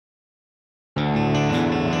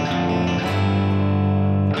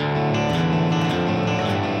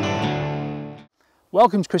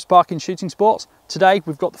Welcome to Chris Parkin Shooting Sports. Today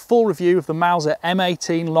we've got the full review of the Mauser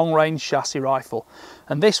M18 long range chassis rifle,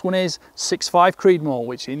 and this one is 6.5 Creedmoor,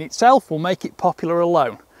 which in itself will make it popular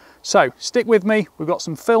alone. So stick with me, we've got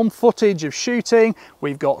some film footage of shooting,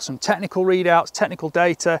 we've got some technical readouts, technical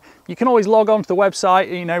data. You can always log on to the website,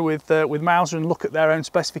 with Mauser and look at their own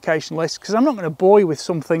specification list, because I'm not going to bore you with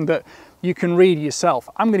something that you can read yourself.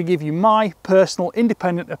 I'm going to give you my personal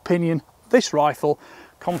independent opinion of this rifle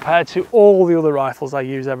compared to all the other rifles I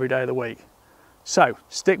use every day of the week. So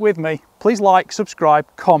stick with me, please like,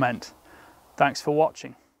 subscribe, comment. Thanks for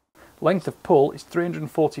watching. Length of pull is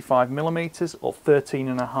 345mm or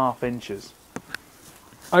 13.5 inches.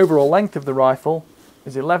 Overall length of the rifle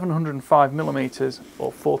is 1105mm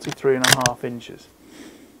or 43.5 inches.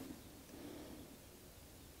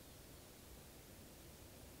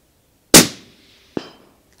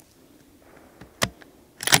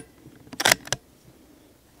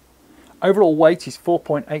 Overall weight is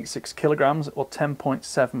 4.86 kilograms or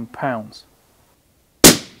 10.7 pounds.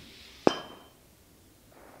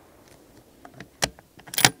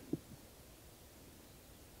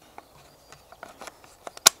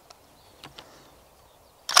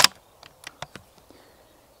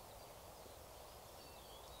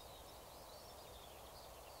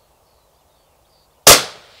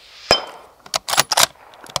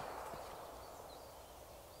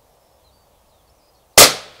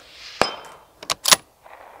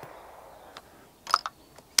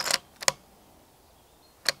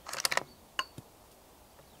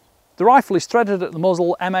 The rifle is threaded at the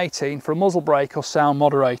muzzle M18 for a muzzle brake or sound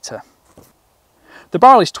moderator. The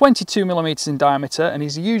barrel is 22mm in diameter and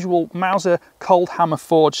is the usual Mauser cold hammer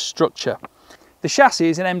forged structure. The chassis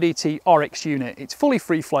is an MDT Oryx unit. It's fully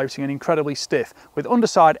free floating and incredibly stiff with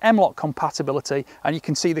underside M-lock compatibility, and you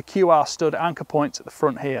can see the QR stud anchor points at the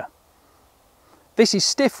front here. This is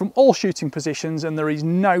stiff from all shooting positions and there is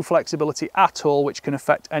no flexibility at all, which can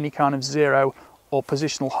affect any kind of zero or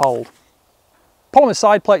positional hold. Polymer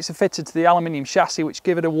side plates are fitted to the aluminium chassis, which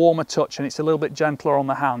give it a warmer touch and it's a little bit gentler on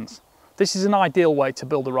the hands. This is an ideal way to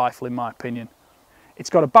build a rifle in my opinion. It's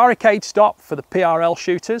got a barricade stop for the PRL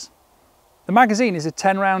shooters. The magazine is a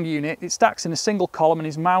 10-round unit. It stacks in a single column and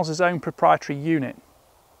is Mauser's own proprietary unit.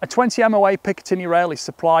 A 20 MOA Picatinny rail is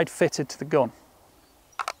supplied fitted to the gun.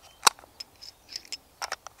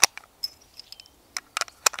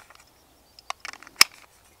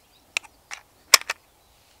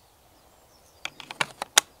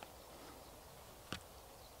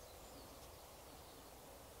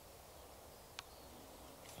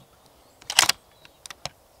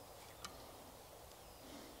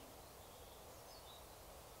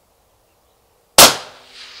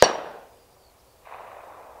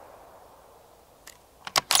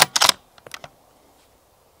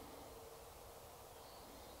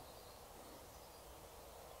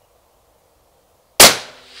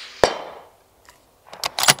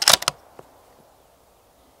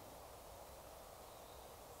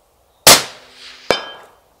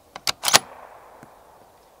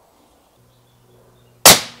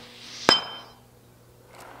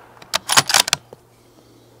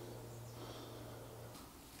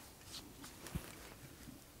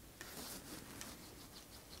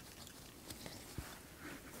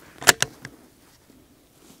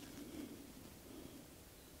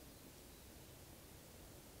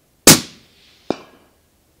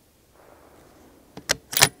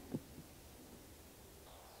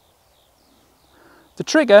 The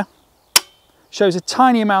trigger shows a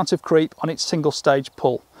tiny amount of creep on its single stage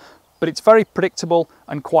pull, but it's very predictable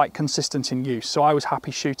and quite consistent in use, so I was happy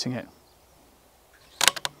shooting it.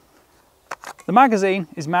 The magazine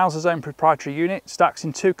is Mauser's own proprietary unit, stacks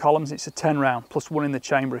in 2 columns. It's a 10 round plus 1 in the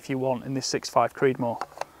chamber if you want in this 6.5 Creedmoor.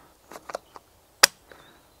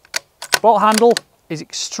 Bolt handle is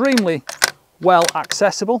extremely well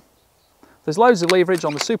accessible. There's loads of leverage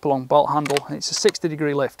on the super long bolt handle and it's a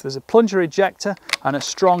 60-degree lift. There's a plunger ejector and a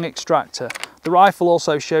strong extractor. The rifle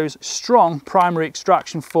also shows strong primary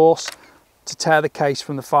extraction force to tear the case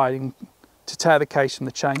from the firing, to tear the case from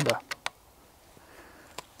the chamber.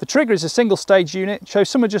 The trigger is a single stage unit, shows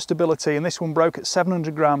some adjustability, and this one broke at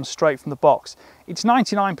 700 grams straight from the box. It's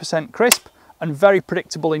 99% crisp and very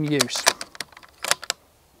predictable in use.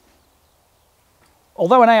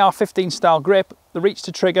 Although an AR-15 style grip, the reach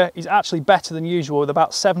to trigger is actually better than usual with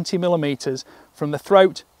about 70mm from the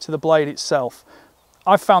throat to the blade itself.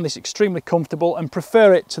 I've found this extremely comfortable and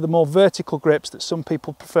prefer it to the more vertical grips that some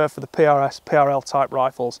people prefer for the PRL type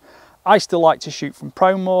rifles. I still like to shoot from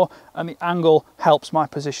prone more and the angle helps my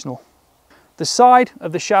positional. The side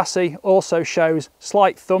of the chassis also shows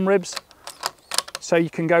slight thumb ribs, so you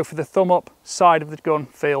can go for the thumb up side of the gun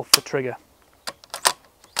feel for trigger.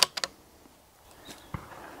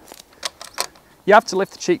 You have to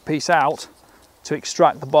lift the cheek piece out to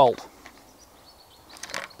extract the bolt,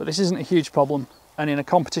 but this isn't a huge problem, and in a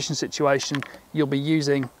competition situation you'll be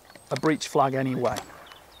using a breech flag anyway.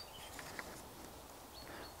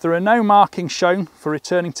 There are no markings shown for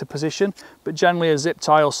returning to position, but generally a zip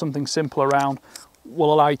tie or something simple around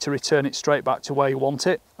will allow you to return it straight back to where you want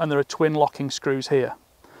it, and there are twin locking screws here.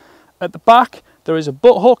 At the back there is a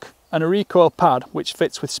butt hook and a recoil pad which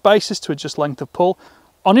fits with spacers to adjust length of pull.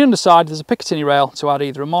 On the underside there's a Picatinny rail to add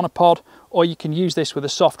either a monopod, or you can use this with a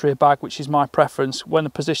soft rear bag, which is my preference when the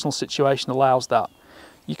positional situation allows that.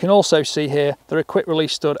 You can also see here there are quick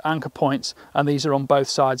release stud anchor points, and these are on both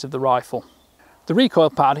sides of the rifle. The recoil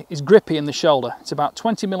pad is grippy in the shoulder. It's about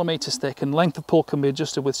 20mm thick, and length of pull can be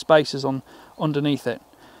adjusted with spacers on underneath it.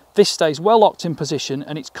 This stays well locked in position,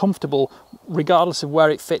 and it's comfortable regardless of where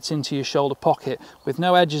it fits into your shoulder pocket, with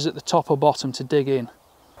no edges at the top or bottom to dig in.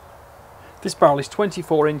 This barrel is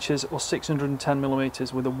 24 inches or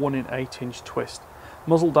 610mm with a 1 in 8 inch twist.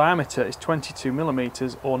 Muzzle diameter is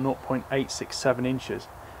 22mm or 0.867 inches.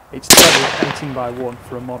 It's tethered 18x1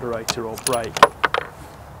 for a moderator or brake.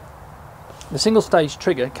 The single stage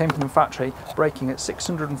trigger came from the factory breaking at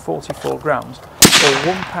 644 grams or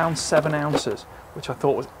 1 pound 7 ounces, which I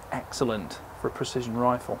thought was excellent for a precision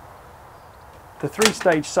rifle. The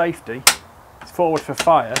 3-stage safety is forward for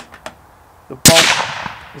fire. The bolt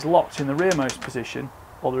is locked in the rearmost position,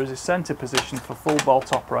 while there is a centre position for full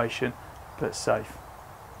bolt operation that's safe.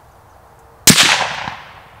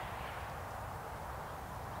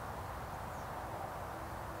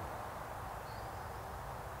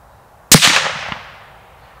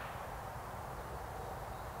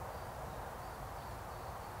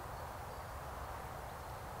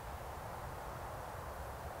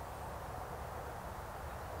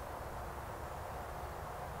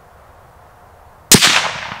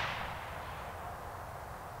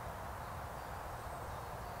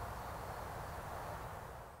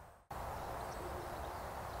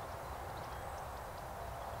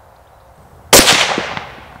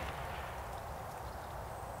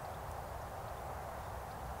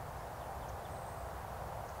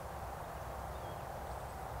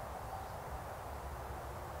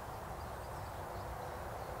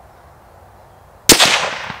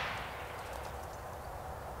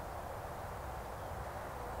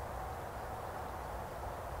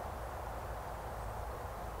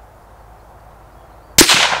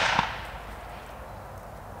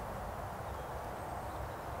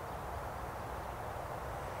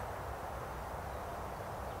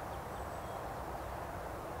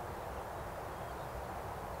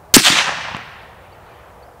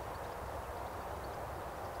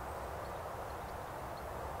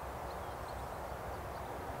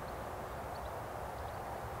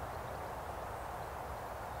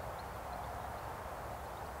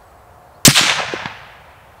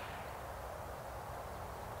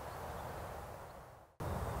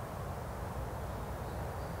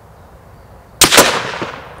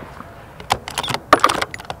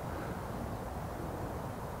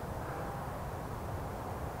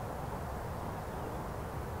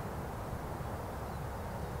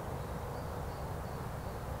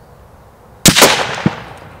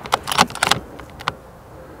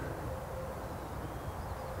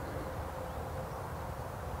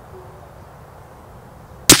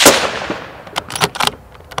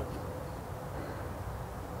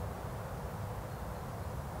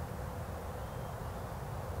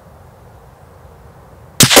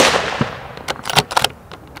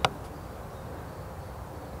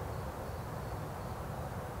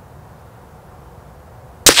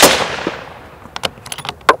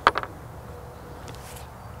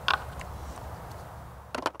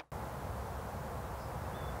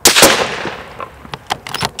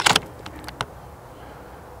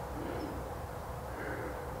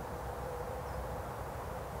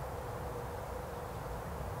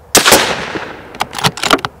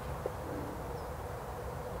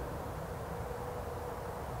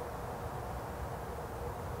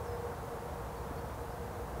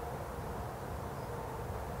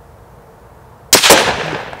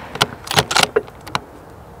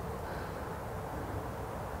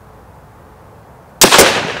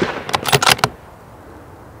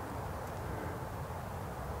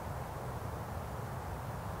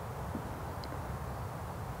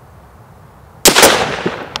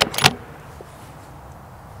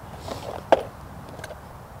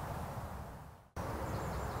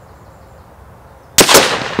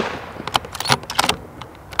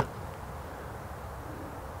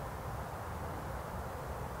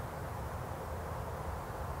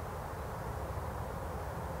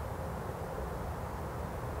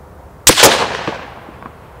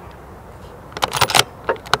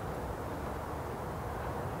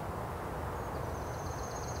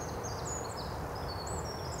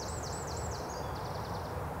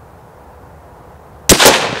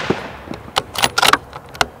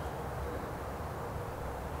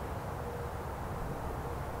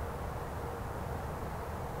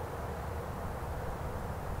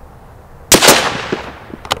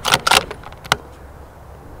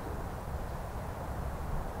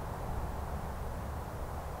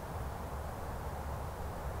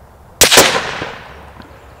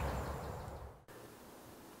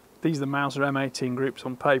 These are the Mauser M18 groups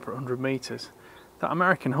on paper at 100 metres. That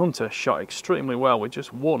American hunter shot extremely well with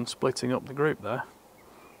just one splitting up the group there.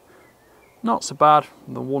 Not so bad,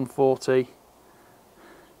 the 140.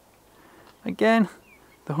 Again,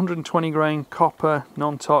 the 120 grain copper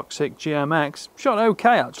non-toxic GMX shot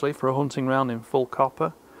okay actually for a hunting round in full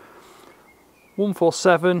copper.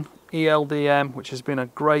 147 ELDM, which has been a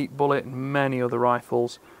great bullet in many other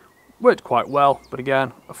rifles, worked quite well, but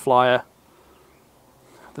again, a flyer.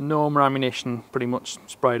 The Norma ammunition pretty much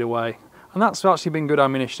sprayed away, and that's actually been good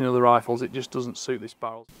ammunition in other rifles, it just doesn't suit this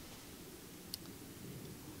barrel.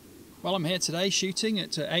 Well, I'm here today shooting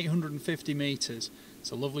at 850 metres.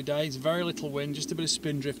 It's a lovely day, it's very little wind, just a bit of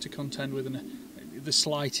spin drift to contend with and the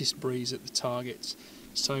slightest breeze at the targets.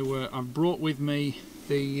 So I've brought with me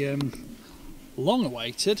the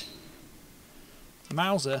long-awaited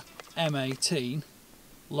Mauser M18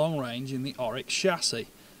 long range in the Oryx chassis,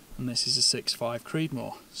 and this is a 6.5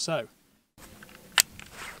 Creedmoor. So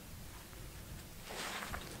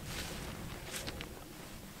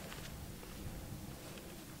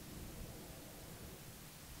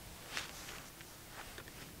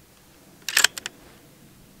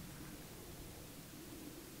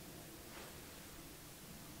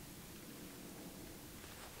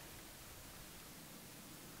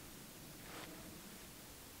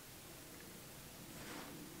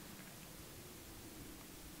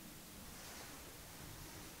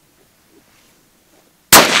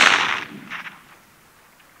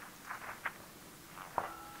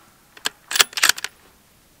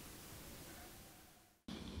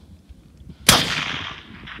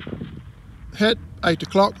hit 8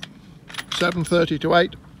 o'clock, 7:30 to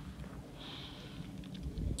 8.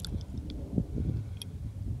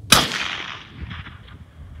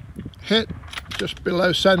 Hit just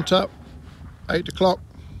below centre, 8 o'clock.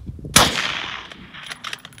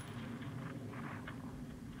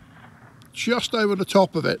 Just over the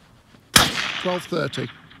top of it, 12:30.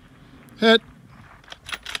 Hit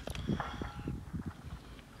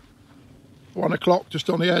 1 o'clock,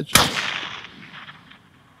 just on the edge.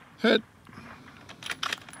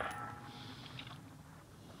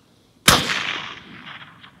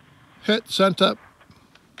 Hit centre.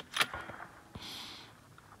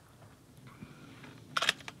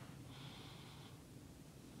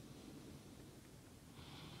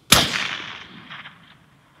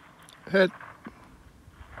 Hit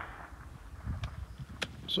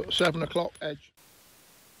sort of 7 o'clock edge.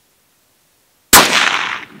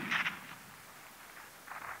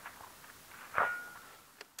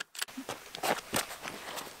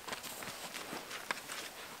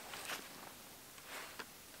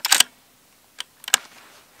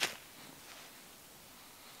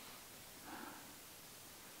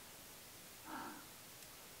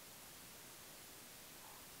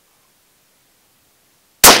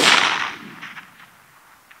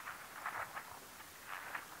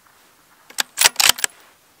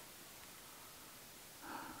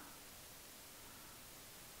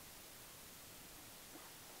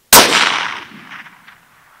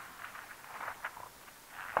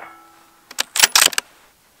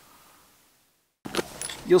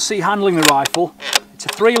 you'll see handling the rifle, it's a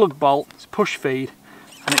 3-lug bolt, it's push feed,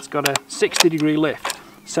 and it's got a 60-degree lift,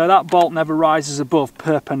 so that bolt never rises above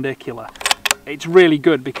perpendicular. It's really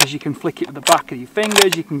good because you can flick it with the back of your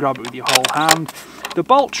fingers, you can grab it with your whole hand. The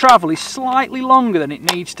bolt travel is slightly longer than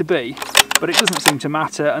it needs to be, but it doesn't seem to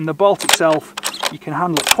matter, and the bolt itself, you can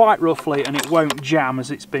handle it quite roughly and it won't jam as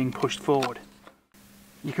it's being pushed forward.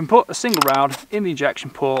 You can put a single round in the ejection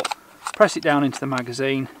port, press it down into the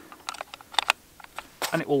magazine,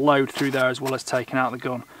 and it will load through there as well as taking out the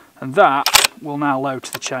gun, and that will now load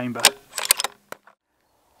to the chamber.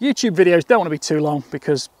 YouTube videos don't want to be too long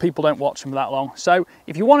because people don't watch them that long, so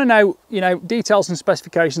if you want to know, details and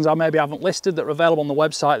specifications I maybe haven't listed that are available on the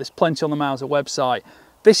website, there's plenty on the Mauser website.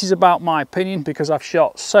 This is about my opinion because I've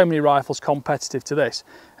shot so many rifles competitive to this,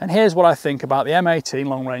 and here's what I think about the M18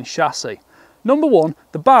 long range chassis. Number one,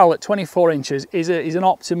 the barrel at 24 inches is an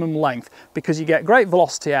optimum length because you get great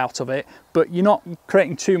velocity out of it, but you're not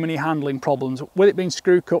creating too many handling problems. With it being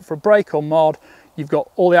screw cut for a brake or mod, you've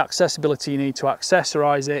got all the accessibility you need to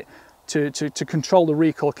accessorise it, to control the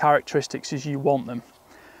recoil characteristics as you want them.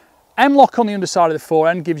 M-lock on the underside of the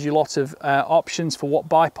forend gives you lots of options for what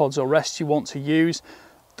bipods or rests you want to use.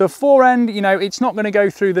 The forend, it's not going to go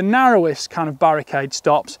through the narrowest kind of barricade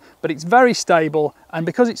stops, but it's very stable, and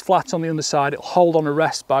because it's flat on the underside, it'll hold on a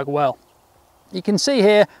rest bag well. You can see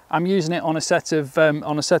here, I'm using it on a set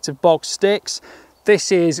of bog sticks.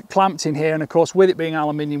 This is clamped in here, and of course, with it being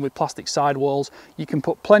aluminium with plastic sidewalls, you can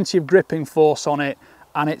put plenty of gripping force on it,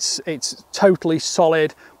 and it's totally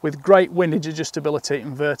solid with great windage adjustability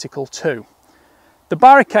and vertical too. The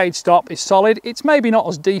barricade stop is solid. It's maybe not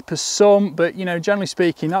as deep as some, but you know, generally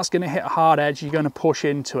speaking, that's going to hit a hard edge, you're going to push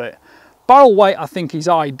into it. Barrel weight I think is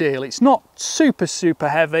ideal. It's not super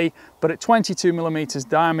heavy, but at 22mm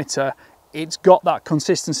diameter, it's got that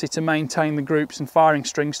consistency to maintain the groups and firing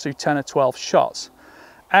strings through 10 or 12 shots.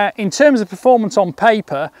 In terms of performance on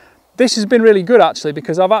paper, this has been really good actually,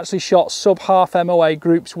 because I've actually shot sub half MOA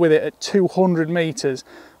groups with it at 200 meters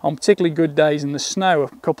on particularly good days in the snow a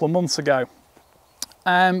couple of months ago.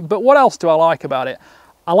 But what else do I like about it?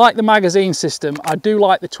 I like the magazine system. I do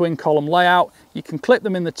like the twin column layout. You can clip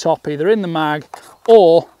them in the top, either in the mag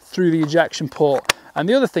or through the ejection port. And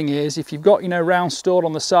the other thing is, if you've got, you know, rounds stored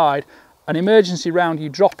on the side, an emergency round you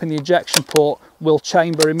drop in the ejection port will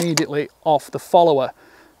chamber immediately off the follower.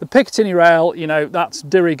 The Picatinny rail, you know, that's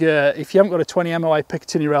de rigueur. If you haven't got a 20 MOA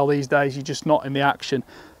Picatinny rail these days, you're just not in the action.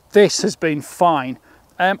 This has been fine.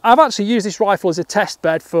 I've actually used this rifle as a test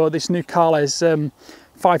bed for this new Carles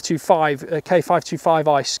 525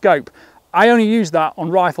 K525i scope. I only use that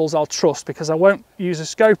on rifles I'll trust, because I won't use a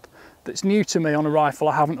scope that's new to me on a rifle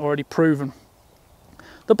I haven't already proven.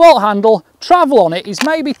 The bolt handle, travel on it is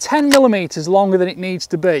maybe 10mm longer than it needs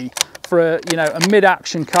to be for a, you know, a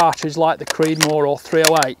mid-action cartridge like the Creedmoor or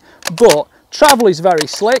 308, but travel is very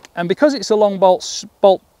slick, and because it's a long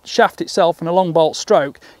bolt shaft itself and a long bolt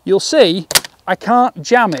stroke, you'll see I can't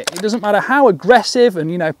jam it. It doesn't matter how aggressive,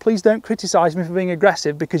 and you know, please don't criticise me for being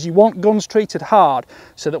aggressive, because you want guns treated hard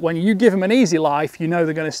so that when you give them an easy life, you know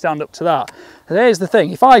they're going to stand up to that. And here's the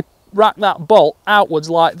thing, if I rack that bolt outwards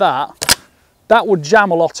like that, that would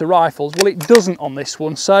jam a lot of rifles. Well, it doesn't on this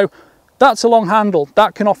one, so that's a long handle.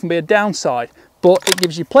 That can often be a downside, but it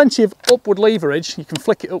gives you plenty of upward leverage. You can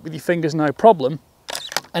flick it up with your fingers, no problem,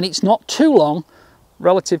 and it's not too long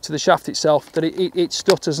relative to the shaft itself that it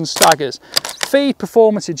stutters and staggers. Feed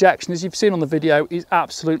performance ejection, as you've seen on the video, is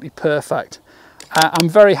absolutely perfect. I'm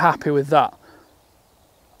very happy with that.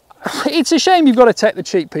 It's a shame you've got to take the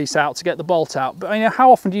cheek piece out to get the bolt out, but you know,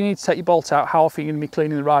 how often do you need to take your bolt out? How often are you going to be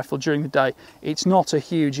cleaning the rifle during the day? It's not a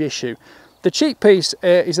huge issue. The cheek piece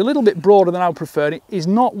is a little bit broader than I would prefer. It is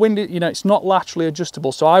not winded, you know, it's not laterally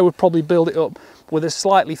adjustable, so I would probably build it up with a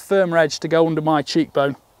slightly firmer edge to go under my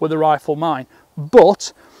cheekbone with a rifle mine.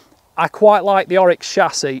 But I quite like the Oryx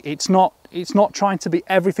chassis. It's not trying to be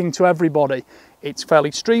everything to everybody. It's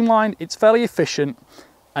fairly streamlined, it's fairly efficient,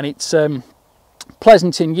 and it's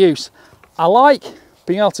pleasant in use. I like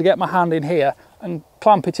being able to get my hand in here and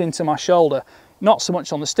clamp it into my shoulder. Not so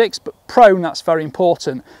much on the sticks, but prone, that's very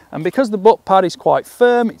important. And because the butt pad is quite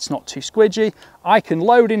firm, it's not too squidgy, I can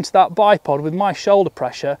load into that bipod with my shoulder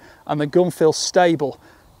pressure and the gun feels stable.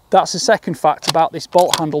 That's the second fact about this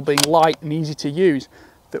bolt handle being light and easy to use,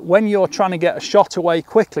 that when you're trying to get a shot away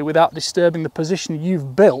quickly without disturbing the position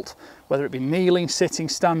you've built, whether it be kneeling, sitting,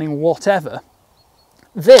 standing, whatever,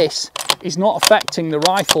 this is not affecting the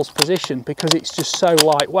rifle's position because it's just so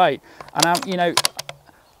lightweight. And you know,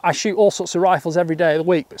 I shoot all sorts of rifles every day of the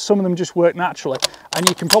week, but some of them just work naturally. And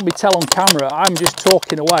you can probably tell on camera, I'm just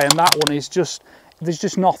talking away, and that one is just, there's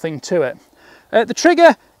just nothing to it. The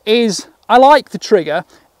trigger is, I like the trigger.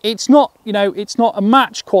 It's not, you know, it's not a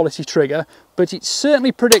match quality trigger, but it's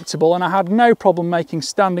certainly predictable, and I had no problem making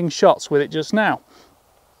standing shots with it just now.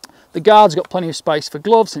 The guard's got plenty of space for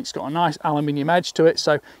gloves, and it's got a nice aluminium edge to it,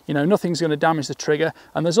 so you know nothing's going to damage the trigger.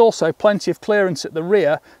 And there's also plenty of clearance at the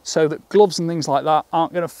rear, so that gloves and things like that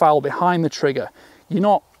aren't going to foul behind the trigger. You're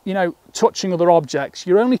not, you know, touching other objects.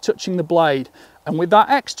 You're only touching the blade, and with that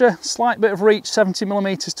extra slight bit of reach,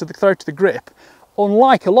 70mm to the throat to the grip,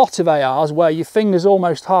 unlike a lot of ARs where your finger's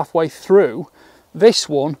almost halfway through, this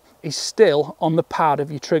one is still on the pad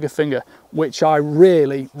of your trigger finger, which I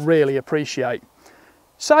really, really appreciate.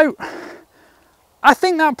 So I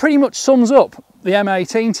think that pretty much sums up the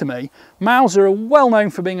M18 to me. Mauser are well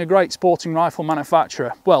known for being a great sporting rifle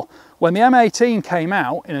manufacturer. Well, when the M18 came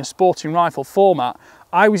out in a sporting rifle format,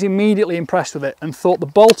 I was immediately impressed with it and thought the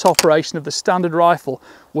bolt operation of the standard rifle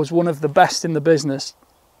was one of the best in the business.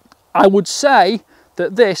 I would say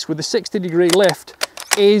that this, with the 60-degree lift,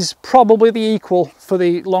 is probably the equal for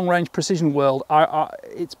the long-range precision world.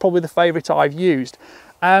 It's probably the favourite I've used.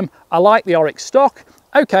 I like the Oryx stock.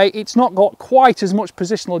 Okay, it's not got quite as much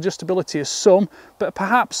positional adjustability as some, but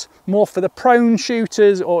perhaps more for the prone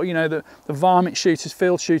shooters, or you know, the varmint shooters,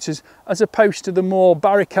 field shooters, as opposed to the more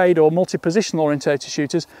barricade or multi-positional orientated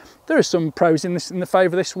shooters. There are some pros in the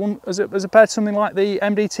favour of this one as opposed to something like the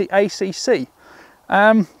MDT ACC.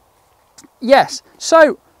 Yes,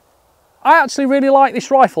 so I actually really like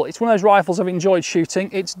this rifle. It's one of those rifles I've enjoyed shooting.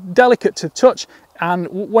 It's delicate to touch, and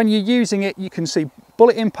when you're using it, you can see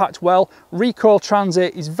bullet impact well, recoil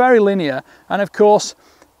transit is very linear, and of course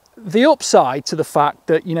the upside to the fact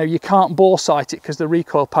that, you know, you can't bore sight it because the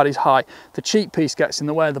recoil pad is high, the cheek piece gets in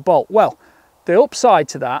the way of the bolt. Well, the upside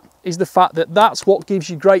to that is the fact that that's what gives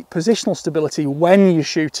you great positional stability when you're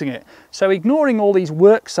shooting it. So ignoring all these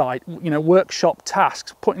workshop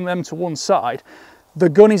tasks, putting them to one side, the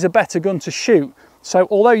gun is a better gun to shoot. So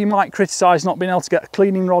although you might criticise not being able to get a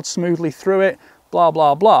cleaning rod smoothly through it, blah,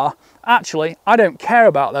 blah, blah, actually, I don't care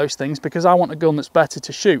about those things because I want a gun that's better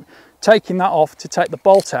to shoot. Taking that off to take the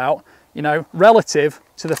bolt out, you know, relative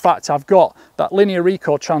to the fact I've got that linear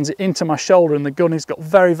recoil transit into my shoulder and the gun has got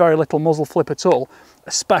very, very little muzzle flip at all,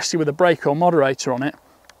 especially with a brake or moderator on it,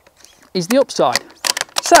 is the upside.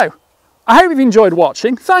 So, I hope you've enjoyed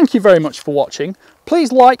watching. Thank you very much for watching.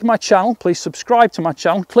 Please like my channel, please subscribe to my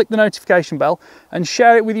channel, click the notification bell and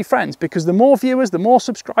share it with your friends, because the more viewers, the more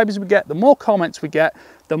subscribers we get, the more comments we get,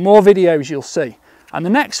 the more videos you'll see. And the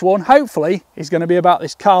next one, hopefully, is going to be about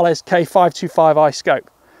this Carles K525i scope.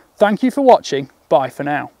 Thank you for watching. Bye for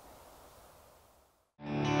now.